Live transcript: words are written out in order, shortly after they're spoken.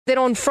That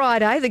on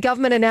Friday, the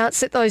government announced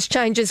that those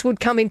changes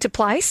would come into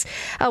place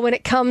when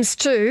it comes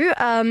to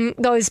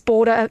those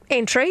border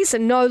entries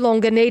and no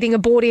longer needing a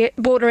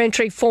border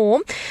entry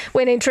form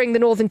when entering the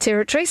Northern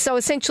Territory. So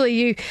essentially,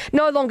 you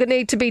no longer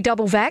need to be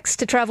double vaxxed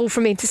to travel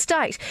from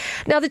interstate.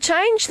 Now, the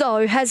change,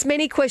 though, has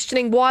many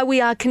questioning why we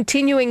are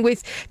continuing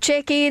with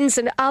check-ins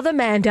and other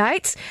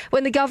mandates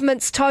when the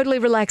government's totally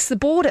relaxed the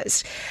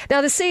borders.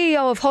 Now, the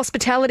CEO of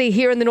Hospitality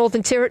here in the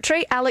Northern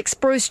Territory, Alex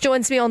Bruce,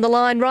 joins me on the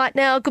line right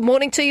now. Good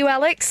morning to you,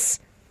 Alex.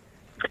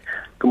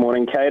 Good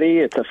morning, Katie.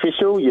 It's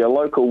official. Your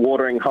local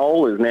watering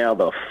hole is now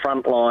the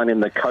front line in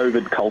the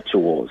COVID culture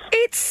wars.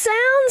 It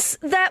sounds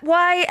that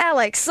way,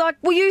 Alex. Like,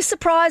 were you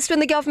surprised when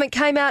the government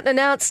came out and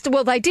announced,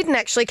 well, they didn't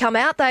actually come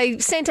out. They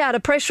sent out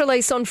a press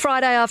release on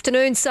Friday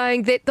afternoon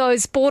saying that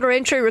those border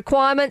entry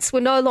requirements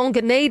were no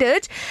longer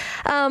needed.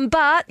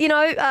 But,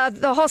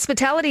 the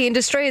hospitality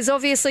industry is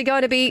obviously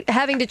going to be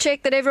having to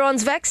check that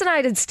everyone's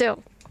vaccinated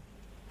still.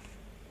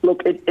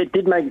 Look, it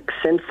did make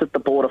sense that the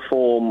border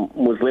form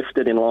was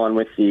lifted in line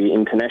with the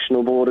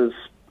international borders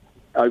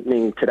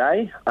opening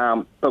today,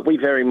 but we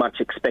very much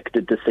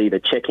expected to see the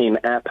check-in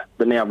app,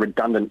 the now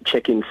redundant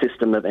check-in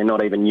system that they're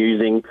not even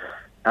using,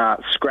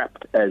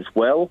 scrapped as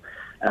well.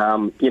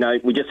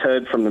 We just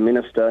heard from the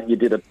Minister. You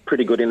did a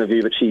pretty good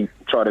interview, but she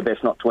tried her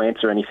best not to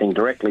answer anything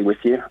directly with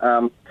you.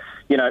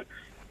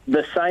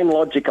 The same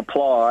logic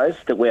applies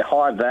that we're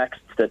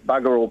high-vaxxed, that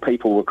bugger all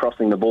people were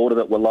crossing the border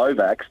that were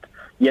low-vaxxed,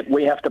 yet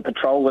we have to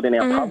patrol it in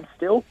our pubs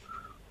still.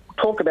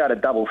 Talk about a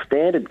double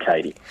standard,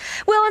 Katie.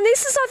 Well, and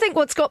this is, I think,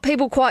 what's got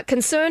people quite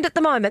concerned at the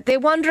moment. They're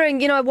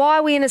wondering, why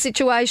are we in a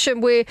situation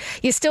where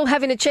you're still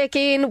having to check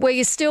in, where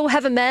you still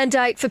have a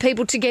mandate for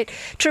people to get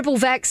triple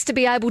vaxxed to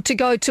be able to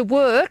go to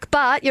work,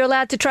 but you're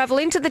allowed to travel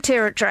into the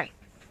Territory?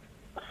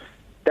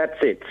 That's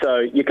it. So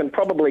you can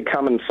probably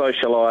come and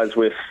socialise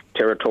with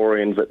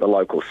Territorians at the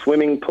local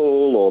swimming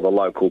pool or the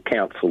local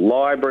council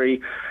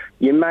library.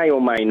 You may or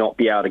may not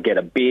be able to get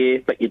a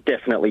beer, but you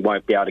definitely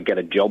won't be able to get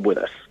a job with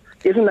us.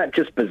 Isn't that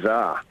just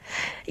bizarre?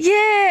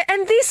 Yeah,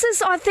 and this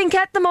is, I think,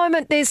 at the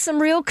moment, there's some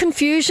real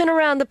confusion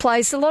around the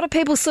place. A lot of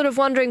people sort of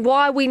wondering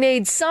why we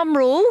need some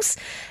rules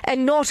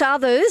and not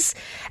others.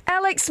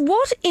 Alex,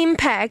 what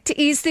impact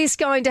is this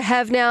going to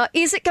have now?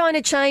 Is it going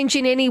to change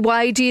in any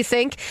way, do you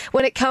think,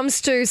 when it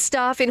comes to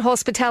staff in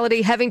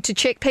hospitality having to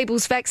check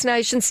people's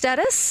vaccination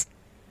status?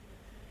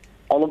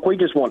 Oh, look, we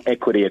just want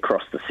equity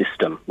across the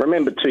system.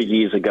 Remember 2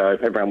 years ago,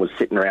 everyone was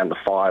sitting around the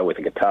fire with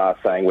a guitar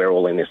saying we're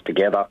all in this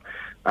together.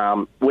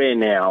 We're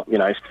now,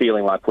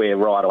 feeling like we're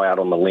right out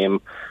on the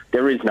limb.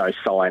 There is no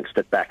science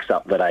that backs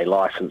up that a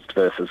licensed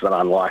versus an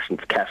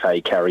unlicensed cafe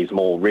carries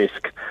more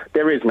risk.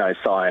 There is no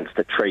science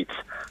that treats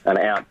an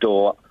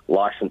outdoor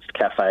licensed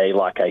cafe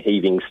like a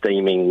heaving,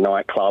 steaming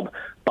nightclub,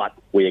 but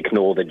we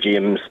ignore the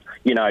gyms.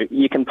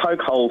 You can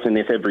poke holes in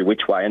this every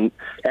which way, and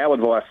our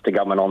advice to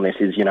government on this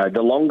is,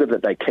 the longer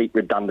that they keep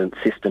redundant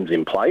systems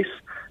in place,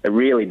 it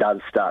really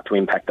does start to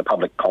impact the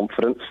public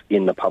confidence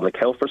in the public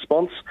health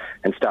response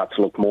and start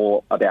to look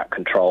more about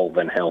control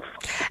than health.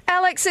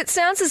 Alex, it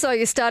sounds as though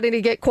you're starting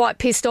to get quite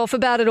pissed off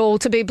about it all,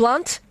 to be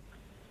blunt.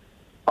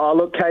 Oh,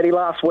 look, Katie,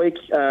 last week,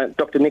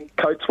 Dr Nick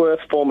Coatsworth,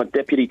 former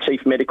Deputy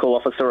Chief Medical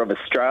Officer of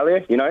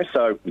Australia,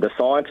 so the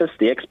scientist,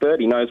 the expert,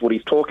 he knows what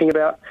he's talking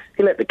about.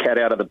 He let the cat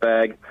out of the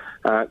bag.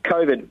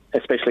 COVID,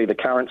 especially the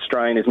current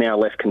strain, is now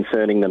less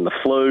concerning than the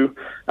flu.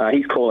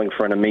 He's calling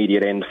for an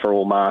immediate end for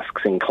all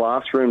masks in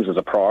classrooms as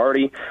a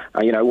priority.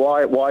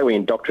 Why are we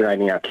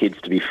indoctrinating our kids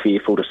to be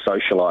fearful to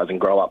socialise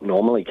and grow up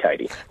normally,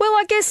 Katie? Well,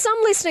 I guess some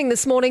listening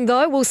this morning,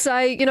 though, will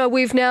say,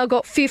 we've now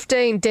got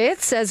 15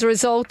 deaths as a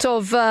result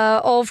of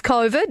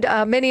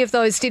COVID. Many of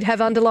those did have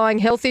underlying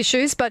health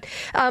issues, but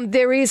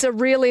there is a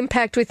real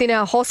impact within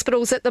our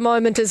hospitals at the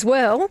moment as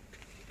well.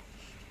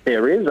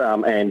 There is,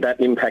 and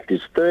that impact is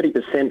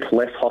 30%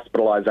 less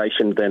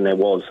hospitalisation than there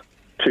was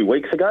 2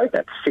 weeks ago.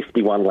 That's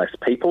 51 less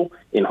people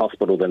in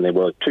hospital than there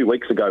were 2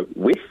 weeks ago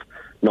with,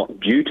 not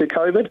due to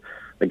COVID.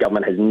 The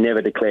government has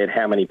never declared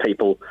how many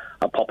people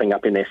are popping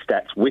up in their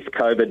stats with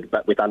COVID,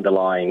 but with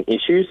underlying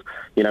issues.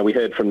 We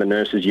heard from the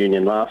Nurses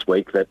Union last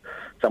week that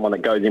someone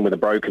that goes in with a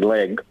broken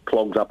leg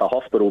clogs up a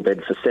hospital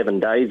bed for 7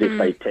 days if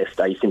they test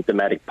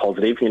asymptomatic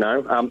positive,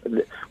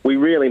 We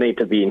really need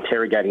to be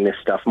interrogating this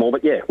stuff more.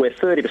 But, yeah, we're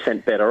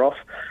 30% better off,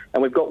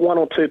 and we've got 1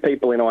 or 2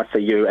 people in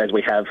ICU, as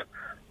we have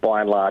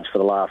by and large for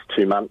the last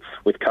 2 months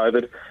with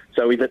COVID.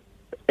 So is it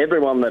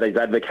everyone that is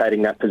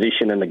advocating that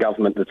position and the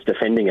government that's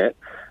defending it,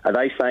 are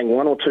they saying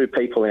 1 or 2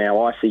 people in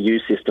our ICU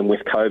system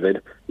with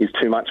COVID is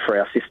too much for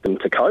our system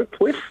to cope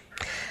with?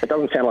 It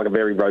doesn't sound like a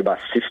very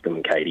robust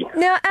system, Katie.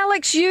 Now,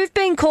 Alex, you've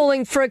been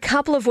calling for a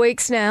couple of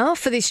weeks now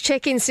for this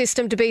check-in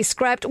system to be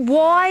scrapped.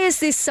 Why is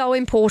this so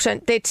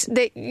important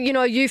that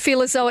you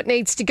feel as though it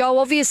needs to go?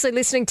 Obviously,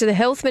 listening to the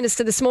Health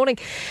Minister this morning,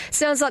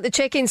 sounds like the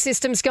check-in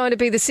system's going to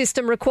be the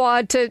system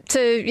required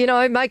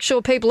to make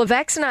sure people are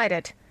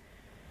vaccinated.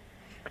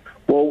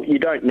 Well, you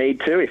don't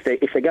need to. If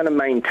they're going to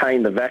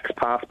maintain the Vax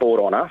passport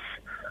on us,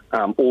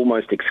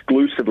 almost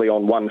exclusively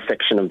on one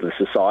section of the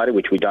society,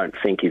 which we don't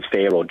think is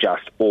fair or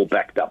just or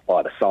backed up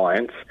by the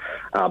science.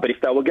 But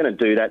if they were going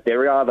to do that,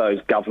 there are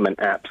those government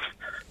apps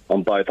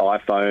on both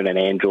iPhone and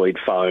Android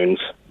phones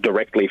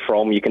directly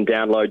from. You can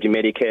download your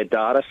Medicare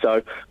data,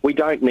 so we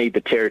don't need the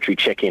Territory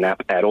Check-In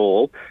app at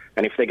all.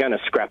 And if they're going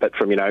to scrap it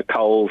from,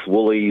 Coles,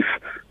 Woolies,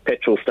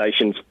 petrol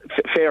stations,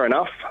 fair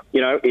enough.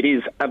 It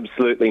is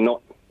absolutely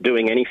not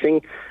doing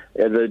anything.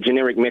 The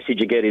generic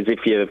message you get is if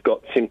you've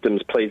got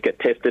symptoms, please get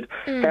tested.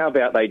 How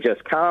about they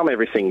just calm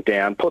everything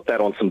down, put that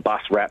on some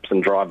bus wraps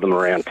and drive them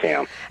around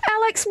town?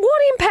 Alex,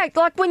 what impact,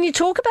 like when you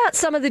talk about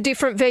some of the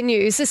different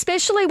venues,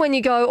 especially when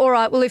you go, all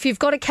right, well, if you've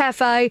got a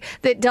cafe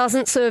that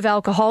doesn't serve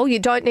alcohol, you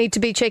don't need to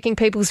be checking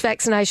people's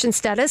vaccination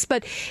status.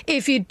 But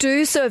if you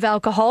do serve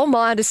alcohol,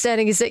 my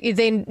understanding is that you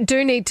then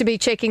do need to be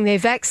checking their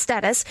vax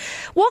status.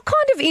 What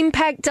kind of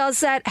impact does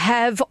that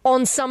have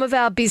on some of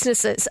our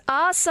businesses?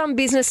 Are some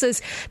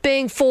businesses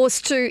being forced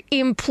to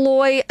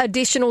employ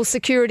additional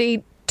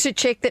security to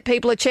check that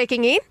people are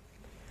checking in?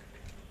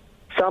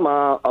 Some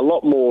are. A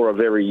lot more are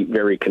very,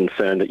 very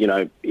concerned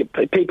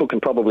that, people can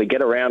probably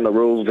get around the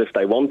rules if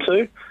they want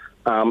to.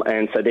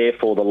 And so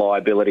therefore the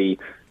liability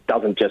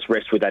doesn't just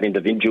rest with that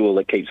individual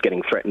that keeps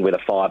getting threatened with a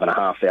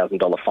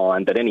 $5,500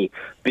 fine, but any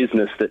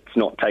business that's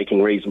not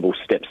taking reasonable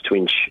steps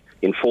to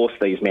enforce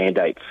these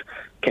mandates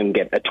can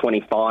get a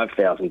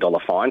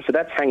 $25,000 fine. So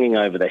that's hanging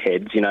over their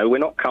heads. We're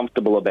not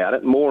comfortable about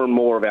it. More and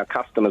more of our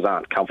customers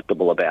aren't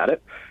comfortable about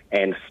it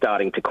and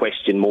starting to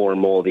question more and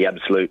more the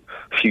absolute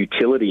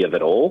futility of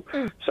it all.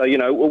 So,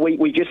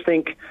 we just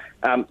think,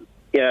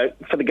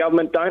 for the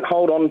government, don't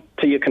hold on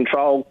to your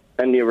control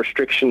and your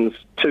restrictions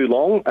too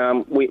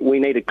long. We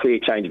need a clear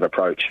change of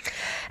approach.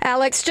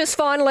 Alex, just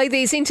finally,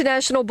 these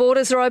international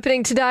borders are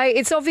opening today.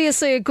 It's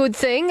obviously a good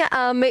thing.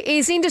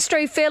 Is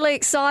industry fairly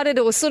excited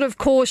or sort of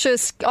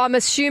cautious? I'm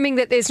assuming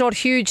that there's not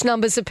huge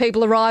numbers of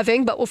people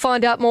arriving, but we'll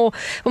find out more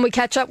when we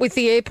catch up with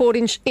the airport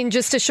in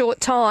just a short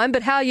time.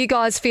 But how are you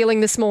guys feeling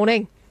this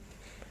morning?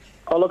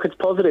 Oh, look, it's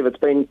positive. It's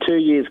been 2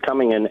 years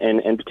coming,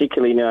 and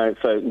particularly,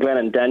 for Glenn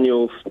and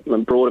Daniel's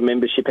broader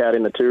membership out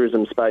in the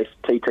tourism space,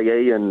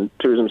 TTE and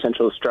Tourism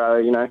Central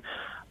Australia,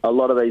 a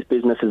lot of these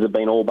businesses have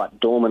been all but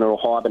dormant or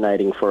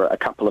hibernating for a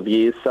couple of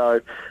years.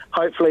 So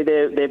hopefully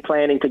they're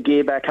planning to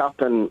gear back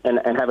up and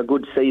have a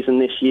good season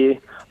this year.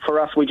 For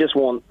us, we just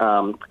want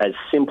as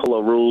simple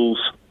a rules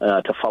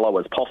to follow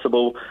as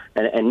possible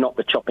and not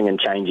the chopping and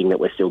changing that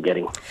we're still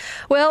getting.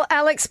 Well,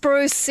 Alex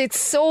Bruce,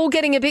 it's all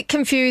getting a bit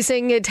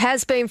confusing. It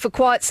has been for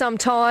quite some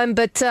time,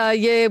 but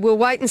we'll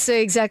wait and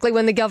see exactly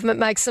when the government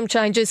makes some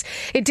changes.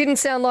 It didn't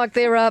sound like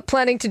they're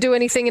planning to do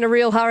anything in a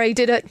real hurry,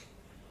 did it?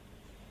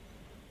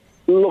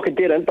 Look, it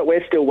didn't, but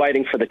we're still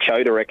waiting for the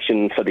CHO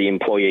direction for the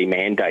employee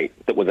mandate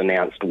that was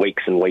announced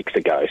weeks and weeks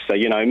ago. So,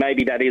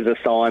 maybe that is a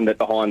sign that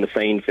behind the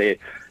scenes they're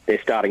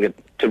starting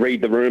to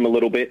read the room a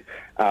little bit.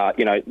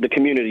 The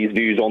community's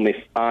views on this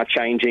are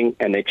changing,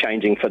 and they're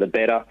changing for the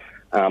better.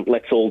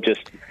 Let's all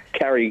just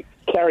carry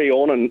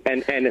on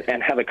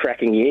and have a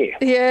cracking year.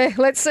 Yeah,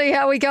 let's see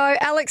how we go.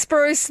 Alex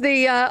Bruce,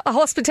 the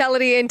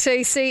Hospitality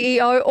NT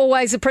CEO,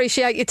 always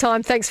appreciate your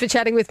time. Thanks for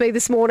chatting with me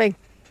this morning.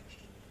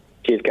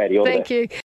 Cheers, Katie. All the best. Thank you.